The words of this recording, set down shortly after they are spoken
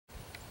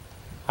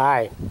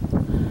Hi.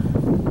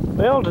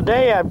 Well,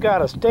 today I've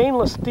got a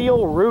stainless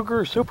steel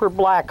Ruger Super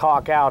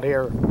Blackhawk out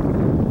here.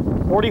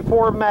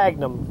 44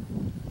 Magnum.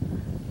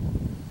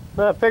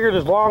 I figured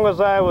as long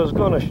as I was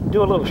going to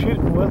do a little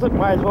shooting with it,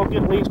 might as well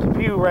get at least a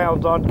few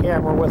rounds on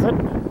camera with it.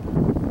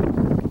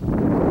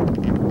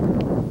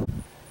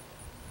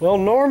 Well,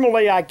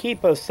 normally I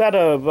keep a set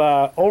of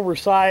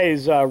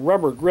oversized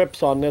rubber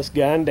grips on this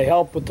gun to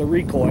help with the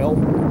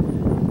recoil.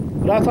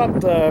 But I thought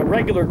the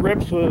regular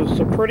grips was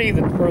so pretty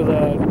that for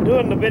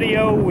doing the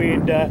video,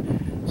 we'd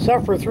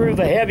suffer through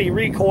the heavy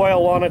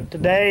recoil on it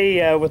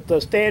today with the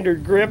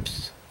standard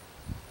grips.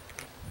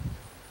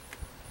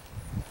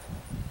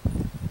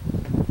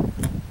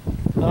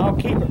 I'll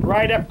keep it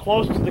right up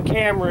close to the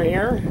camera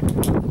here.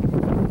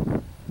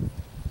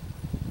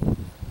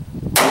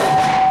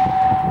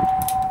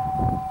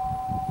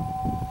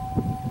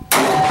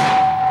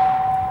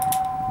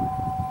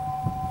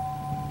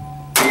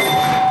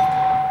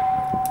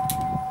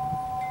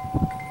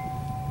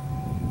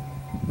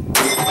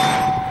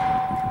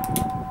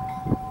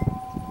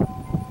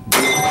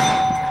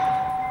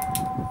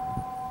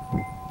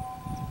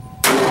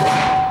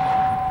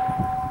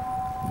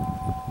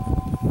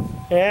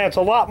 Yeah, it's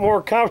a lot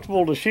more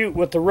comfortable to shoot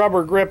with the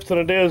rubber grips than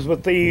it is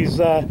with these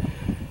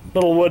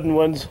little wooden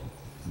ones.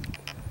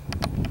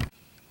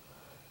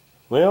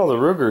 Well, the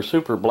Ruger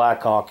Super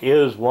Blackhawk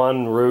is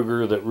one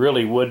Ruger that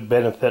really would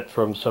benefit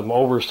from some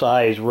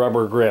oversized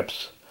rubber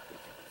grips.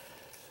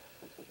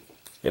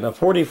 In a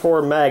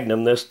 44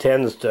 Magnum, this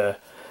tends to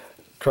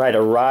try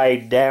to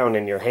ride down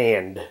in your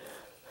hand.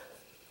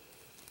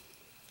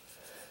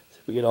 See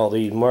if we get all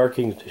these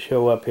markings to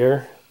show up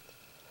here.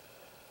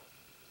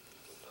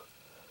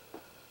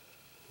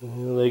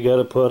 They got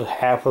to put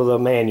half of the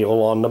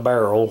manual on the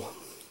barrel.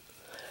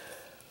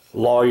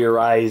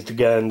 Lawyerized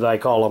guns, I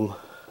call them.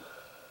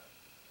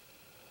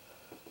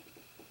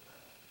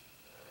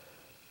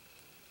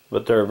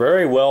 But they're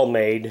very well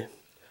made.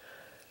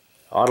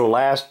 Ought to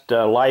last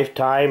a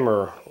lifetime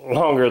or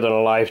longer than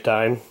a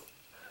lifetime.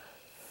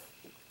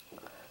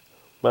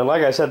 But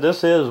like I said,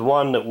 this is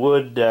one that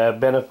would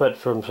benefit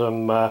from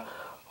some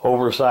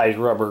oversized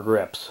rubber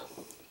grips.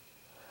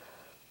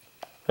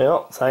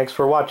 Well, thanks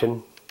for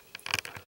watching.